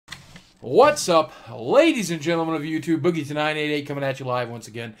What's up, ladies and gentlemen of YouTube? Boogie988 coming at you live once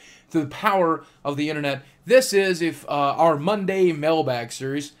again through the power of the internet. This is our Monday Mailbag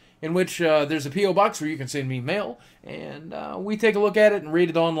series, in which there's a P.O. box where you can send me mail, and we take a look at it and read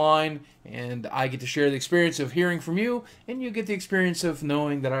it online, and I get to share the experience of hearing from you, and you get the experience of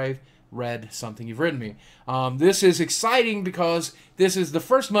knowing that I've read something you've written me. This is exciting because this is the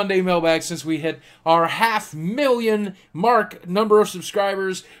first Monday Mailbag since we hit our 500,000 mark number of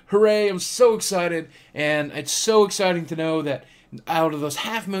subscribers. Hooray, I'm so excited, and it's so exciting to know that out of those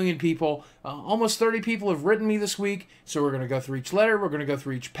 500,000 people, almost 30 people have written me this week. So we're going to go through each letter, we're going to go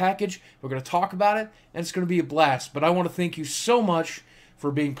through each package, we're going to talk about it, and it's going to be a blast. But I want to thank you so much for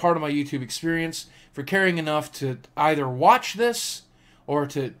being part of my YouTube experience, for caring enough to either watch this or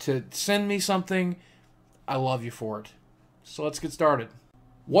to send me something. I love you for it. So let's get started.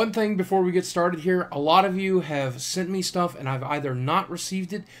 One thing before we get started here, a lot of you have sent me stuff and I've either not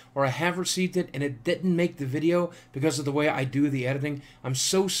received it or I have received it and it didn't make the video because of the way I do the editing. I'm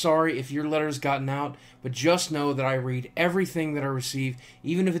so sorry if your letter's gotten out, but just know that I read everything that I receive,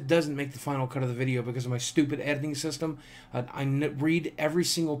 even if it doesn't make the final cut of the video because of my stupid editing system. I read every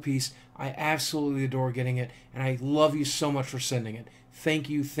single piece. I absolutely adore getting it, and I love you so much for sending it. Thank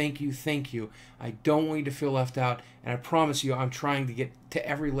you, thank you, thank you. I don't want you to feel left out, and I promise you I'm trying to get to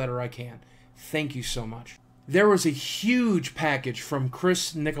every letter I can. Thank you so much. There was a huge package from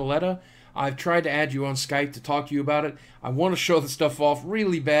Chris Nicoletta. I've tried to add you on Skype to talk to you about it. I want to show the stuff off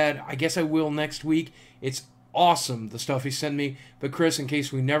really bad. I guess I will next week. It's awesome, the stuff he sent me. But Chris, in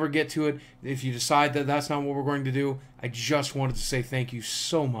case we never get to it, if you decide that that's not what we're going to do, I just wanted to say thank you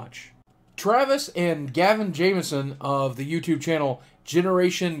so much. Travis and Gavin Jameson of the YouTube channel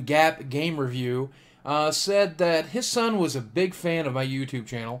Generation Gap Game Review said that his son was a big fan of my YouTube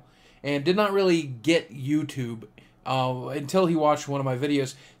channel and did not really get YouTube until he watched one of my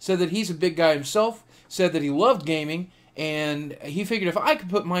videos. Said that he's a big guy himself, said that he loved gaming, and he figured if I could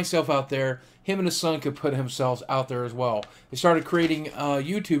put myself out there, him and his son could put themselves out there as well. They started creating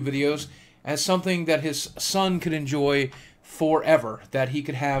YouTube videos as something that his son could enjoy forever, that he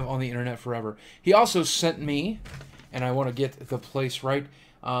could have on the internet forever. He also sent me, and I want to get the place right,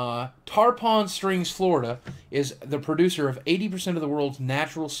 Tarpon Strings Florida is the producer of 80% of the world's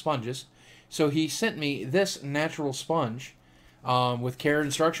natural sponges. So he sent me this natural sponge with care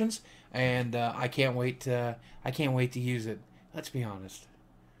instructions, and I can't wait to use it. Let's be honest,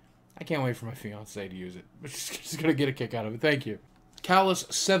 I can't wait for my fiance to use it. She's gonna get a kick out of it. Thank you.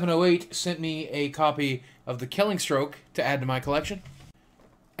 Callus708 sent me a copy of The Killing Stroke to add to my collection,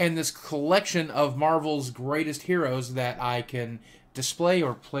 and this collection of Marvel's greatest heroes that I can display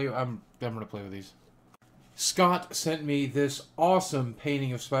or play. I'm going to play with these. Scott sent me this awesome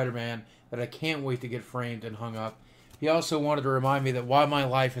painting of Spider-Man that I can't wait to get framed and hung up. He also wanted to remind me that while my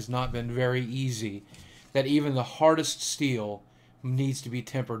life has not been very easy, that even the hardest steel needs to be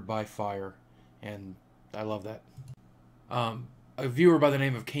tempered by fire, and I love that. A viewer by the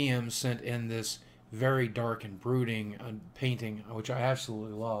name of Cam sent in this very dark and brooding painting, which I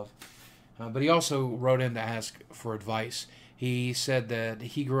absolutely love. But he also wrote in to ask for advice. He said that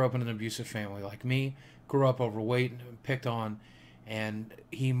he grew up in an abusive family like me, grew up overweight, picked on, and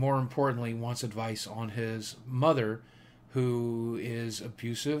he more importantly wants advice on his mother, who is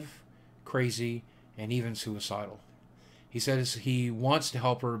abusive, crazy, and even suicidal. He says he wants to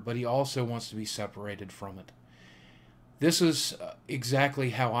help her, but he also wants to be separated from it. This is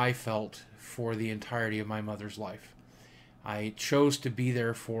exactly how I felt for the entirety of my mother's life. I chose to be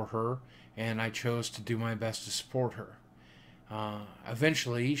there for her, and I chose to do my best to support her.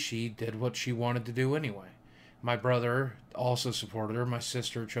 Eventually, she did what she wanted to do anyway. My brother also supported her. My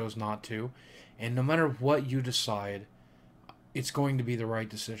sister chose not to. And no matter what you decide, it's going to be the right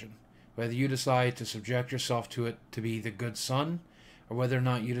decision. Whether you decide to subject yourself to it to be the good son, or whether or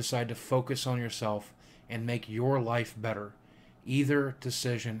not you decide to focus on yourself and make your life better, either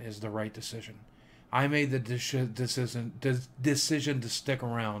decision is the right decision. I made the decision to stick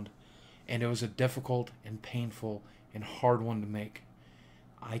around, and it was a difficult and painful and hard one to make.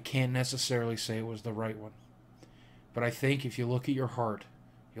 I can't necessarily say it was the right one, but I think if you look at your heart,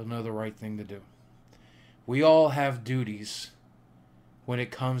 you'll know the right thing to do. We all have duties when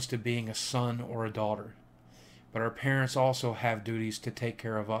it comes to being a son or a daughter, but our parents also have duties to take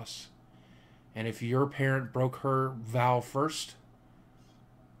care of us. And if your parent broke her vow first,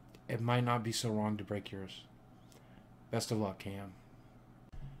 it might not be so wrong to break yours. Best of luck, Cam.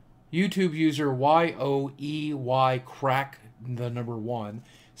 YouTube user YOEY Crack the number 1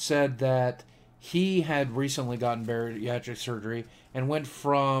 said that he had recently gotten bariatric surgery and went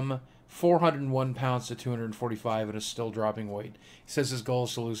from 401 pounds to 245 and is still dropping weight. He says his goal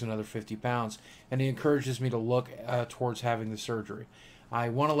is to lose another 50 pounds, and he encourages me to look towards having the surgery. I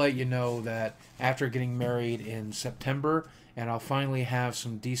want to let you know that after getting married in September, and I'll finally have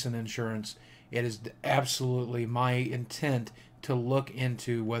some decent insurance, it is absolutely my intent to look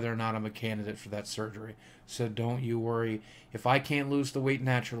into whether or not I'm a candidate for that surgery. So don't you worry. If I can't lose the weight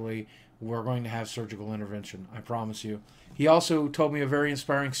naturally, we're going to have surgical intervention. I promise you. He also told me a very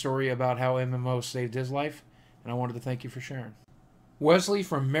inspiring story about how MMO saved his life, and I wanted to thank you for sharing. Wesley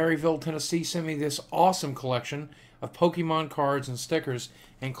from Maryville, Tennessee sent me this awesome collection of Pokemon cards and stickers,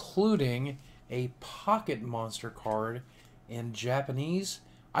 including a Pocket Monster card in Japanese.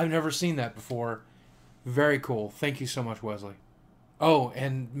 I've never seen that before. Very cool. Thank you so much, Wesley. Oh,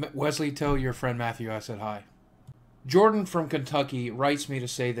 and Wesley, tell your friend Matthew I said hi. Jordan from Kentucky writes me to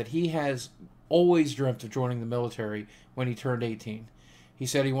say that he has always dreamt of joining the military when he turned 18. He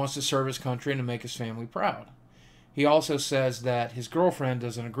said he wants to serve his country and to make his family proud. He also says that his girlfriend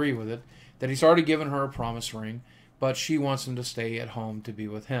doesn't agree with it, that he's already given her a promise ring, but she wants him to stay at home to be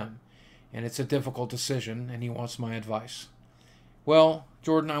with him. And it's a difficult decision, and he wants my advice. Well,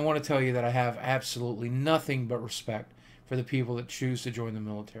 Jordan, I want to tell you that I have absolutely nothing but respect for the people that choose to join the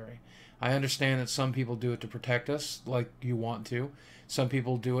military. I understand that some people do it to protect us, like you want to. Some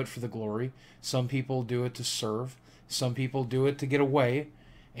people do it for the glory. Some people do it to serve. Some people do it to get away.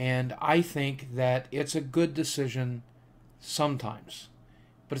 And I think that it's a good decision sometimes.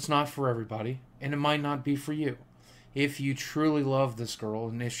 But it's not for everybody, and it might not be for you. If you truly love this girl,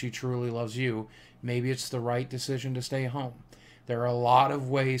 and if she truly loves you, maybe it's the right decision to stay home. There are a lot of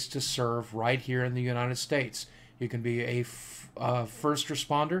ways to serve right here in the United States. You can be a first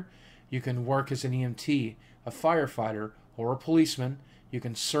responder. You can work as an EMT, a firefighter, or a policeman. You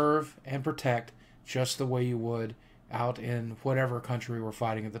can serve and protect just the way you would out in whatever country we're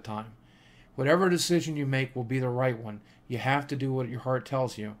fighting at the time. Whatever decision you make will be the right one. You have to do what your heart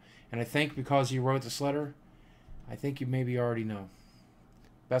tells you. And I think because you wrote this letter, I think you maybe already know.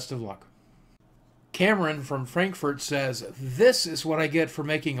 Best of luck. Cameron from Frankfurt says, "This is what I get for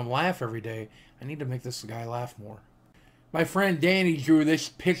making him laugh every day. I need to make this guy laugh more." My friend Danny drew this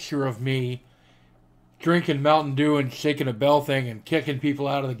picture of me drinking Mountain Dew and shaking a bell thing and kicking people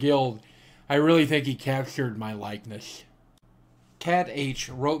out of the guild. I really think he captured my likeness. Cat H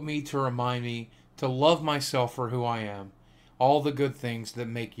wrote me to remind me to love myself for who I am, all the good things that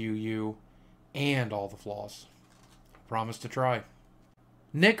make you you, and all the flaws. Promise to try.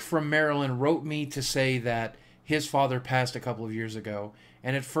 Nick from Maryland wrote me to say that his father passed a couple of years ago,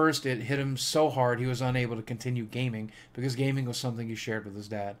 and at first it hit him so hard he was unable to continue gaming because gaming was something he shared with his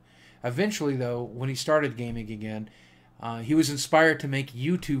dad. Eventually, though, when he started gaming again, he was inspired to make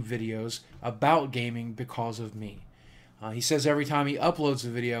YouTube videos about gaming because of me. He says every time he uploads a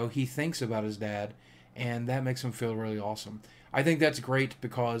video, he thinks about his dad, and that makes him feel really awesome. I think that's great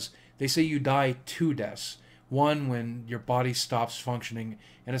because they say you die 2 deaths. One, when your body stops functioning,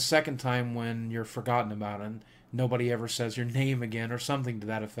 and a second time when you're forgotten about and nobody ever says your name again or something to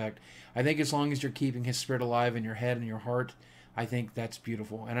that effect. I think as long as you're keeping his spirit alive in your head and your heart, I think that's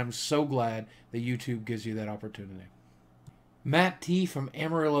beautiful. And I'm so glad that YouTube gives you that opportunity. Matt T. from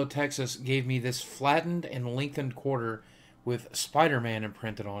Amarillo, Texas gave me this flattened and lengthened quarter with Spiderman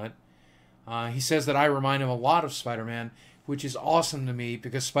imprinted on it. He says that I remind him a lot of Spider-Man, which is awesome to me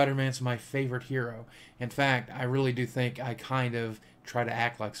because Spider-Man's my favorite hero. In fact, I really do think I kind of try to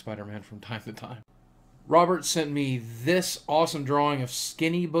act like Spider-Man from time to time. Robert sent me this awesome drawing of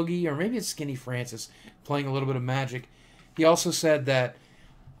Skinny Boogie, or maybe it's Skinny Francis, playing a little bit of magic. He also said that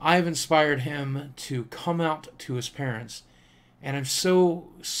I've inspired him to come out to his parents. And I'm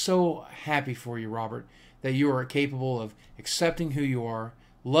so happy for you, Robert, that you are capable of accepting who you are,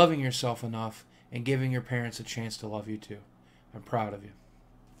 loving yourself enough, and giving your parents a chance to love you too. I'm proud of you.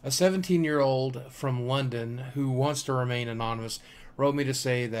 A 17-year-old from London who wants to remain anonymous wrote me to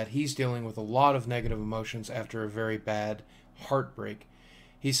say that he's dealing with a lot of negative emotions after a very bad heartbreak.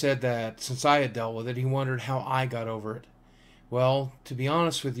 He said that since I had dealt with it, he wondered how I got over it. Well, to be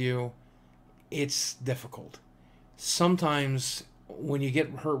honest with you, it's difficult. Sometimes when you get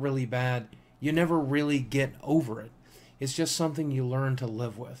hurt really bad, you never really get over it. It's just something you learn to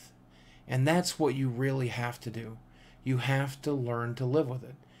live with. And that's what you really have to do. You have to learn to live with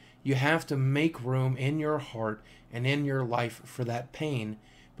it. You have to make room in your heart and in your life for that pain,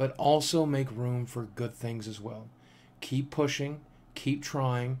 but also make room for good things as well. Keep pushing, keep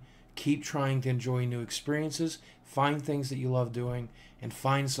trying to enjoy new experiences, find things that you love doing, and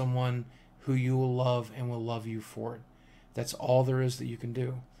find someone who you will love and will love you for it. That's all there is that you can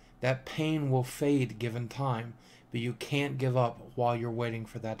do. That pain will fade given time, but you can't give up while you're waiting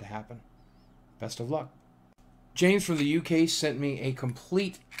for that to happen. Best of luck. James from the UK sent me a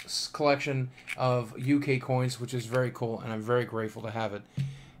complete collection of UK coins, which is very cool, and I'm very grateful to have it.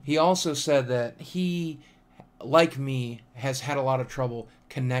 He also said that he, like me, has had a lot of trouble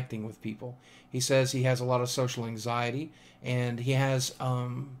connecting with people. He says he has a lot of social anxiety, and he has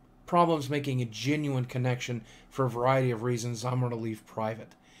problems making a genuine connection for a variety of reasons I'm going to leave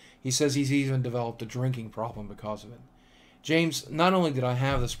private. He says he's even developed a drinking problem because of it. James, not only did I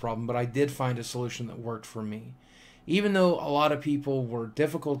have this problem, but I did find a solution that worked for me. Even though a lot of people were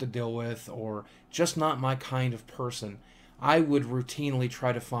difficult to deal with or just not my kind of person, I would routinely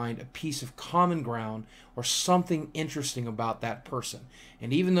try to find a piece of common ground or something interesting about that person.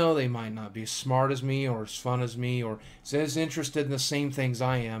 And even though they might not be as smart as me or as fun as me or as interested in the same things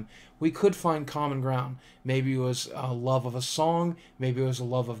I am, we could find common ground. Maybe it was a love of a song, maybe it was a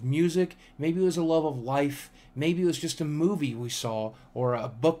love of music, maybe it was a love of life, maybe it was just a movie we saw or a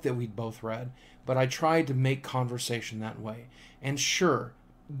book that we'd both read. But I tried to make conversation that way. And sure,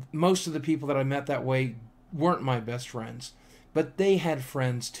 most of the people that I met that way weren't my best friends, but they had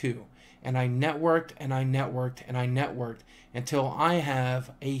friends too. And I networked and I networked and I networked until I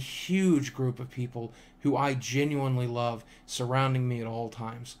have a huge group of people who I genuinely love surrounding me at all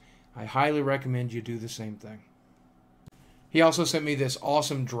times. I highly recommend you do the same thing. He also sent me this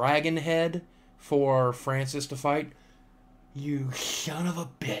awesome dragon head for Francis to fight. You son of a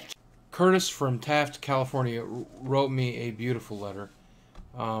bitch. Curtis from Taft, California wrote me a beautiful letter.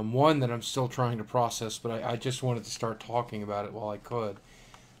 One that I'm still trying to process, but I just wanted to start talking about it while I could.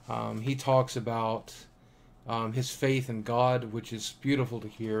 He talks about his faith in God, which is beautiful to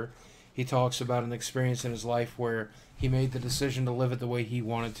hear. He talks about an experience in his life where he made the decision to live it the way he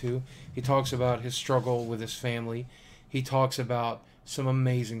wanted to. He talks about his struggle with his family. He talks about some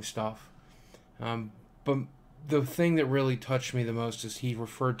amazing stuff. But the thing that really touched me the most is he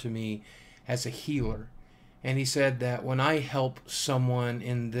referred to me as a healer. And he said that when I help someone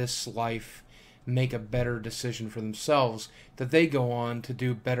in this life make a better decision for themselves, that they go on to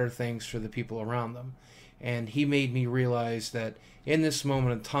do better things for the people around them. And he made me realize that in this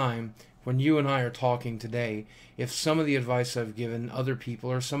moment of time, when you and I are talking today, if some of the advice I've given other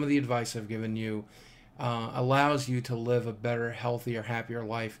people or some of the advice I've given you allows you to live a better, healthier, happier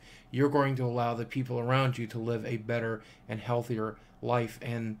life, you're going to allow the people around you to live a better and healthier life.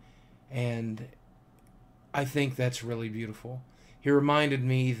 And I think that's really beautiful. He reminded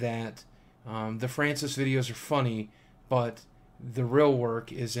me that the Francis videos are funny, but the real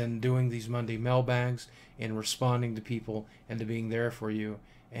work is in doing these Monday mailbags and responding to people and to being there for you.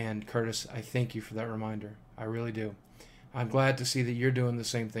 And Curtis, I thank you for that reminder. I really do. I'm glad to see that you're doing the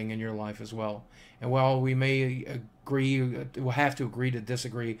same thing in your life as well. And while we may we'll have to agree to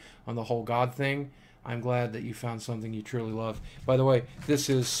disagree on the whole God thing, I'm glad that you found something you truly love. By the way, this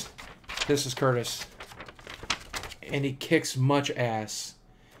is Curtis, and he kicks much ass.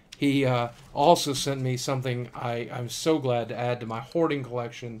 He also sent me something I'm so glad to add to my hoarding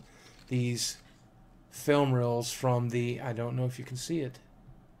collection. These film reels from I don't know if you can see it,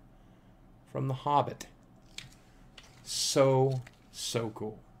 from The Hobbit. So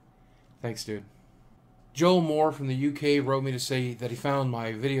cool. Thanks, dude. Joel Moore from the UK wrote me to say that he found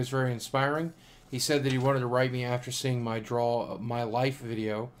my videos very inspiring. He said that he wanted to write me after seeing my Draw My Life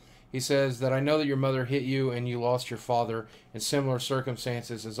video. He says that I know that your mother hit you and you lost your father in similar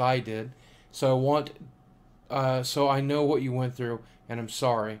circumstances as I did. So I know what you went through, and I'm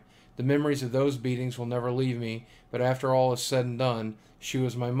sorry. The memories of those beatings will never leave me, but after all is said and done, she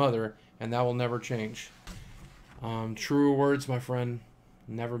was my mother, and that will never change. Truer words, my friend,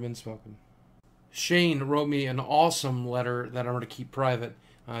 never been spoken. Shane wrote me an awesome letter that I'm going to keep private.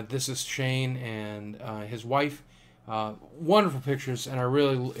 This is Shane and his wife. Wonderful pictures, and I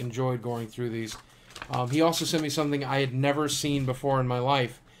really enjoyed going through these. He also sent me something I had never seen before in my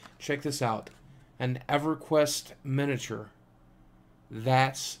life. Check this out. An EverQuest miniature.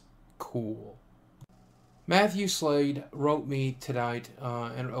 That's cool. Matthew Slade wrote me tonight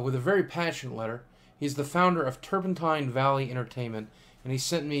and with a very passionate letter. He's the founder of Turpentine Valley Entertainment, and he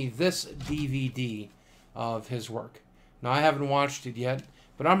sent me this DVD of his work. Now, I haven't watched it yet,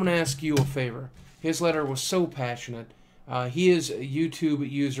 but I'm going to ask you a favor. His letter was so passionate. He is a YouTube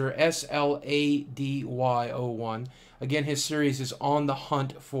user SLADY01. Again, his series is On the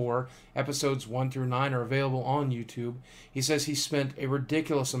Hunt For. Episodes 1 through 9 are available on YouTube. He says he spent a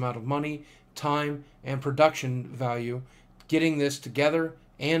ridiculous amount of money, time, and production value getting this together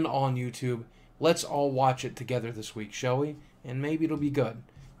and on YouTube. Let's all watch it together this week, shall we? And maybe it'll be good.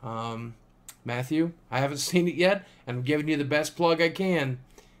 Matthew, I haven't seen it yet, and I'm giving you the best plug I can.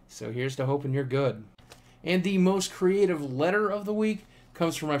 So here's to hoping you're good. And the most creative letter of the week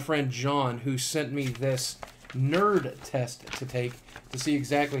comes from my friend John, who sent me this nerd test to take to see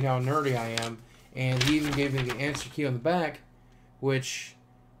exactly how nerdy I am. And he even gave me the answer key on the back, which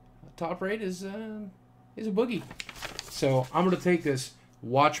top rate is a boogie. So I'm going to take this,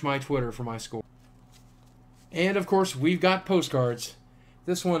 watch my Twitter for my score. And of course, we've got postcards.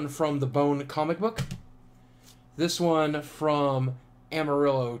 This one from the Bone comic book. This one from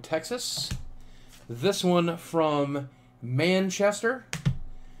Amarillo, Texas. This one from Manchester.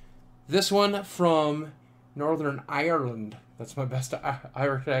 This one from Northern Ireland. That's my best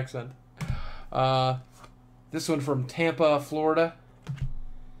Irish accent. This one from Tampa, Florida.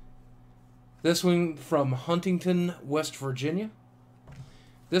 This one from Huntington, West Virginia.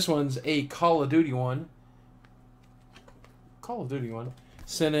 This one's a Call of Duty one.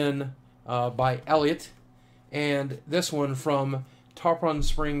 Sent in by Elliot. And this one from Tarpon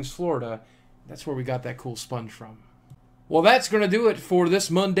Springs, Florida. That's where we got that cool sponge from. Well, that's going to do it for this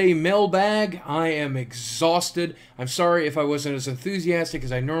Monday mailbag. I am exhausted. I'm sorry if I wasn't as enthusiastic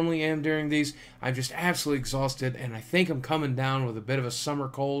as I normally am during these. I'm just absolutely exhausted, and I think I'm coming down with a bit of a summer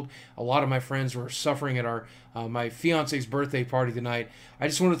cold. A lot of my friends were suffering at our my fiance's birthday party tonight. I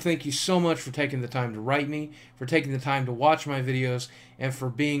just want to thank you so much for taking the time to write me, for taking the time to watch my videos, and for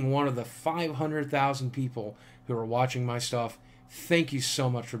being one of the 500,000 people who are watching my stuff. Thank you so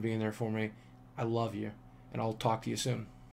much for being there for me. I love you, and I'll talk to you soon.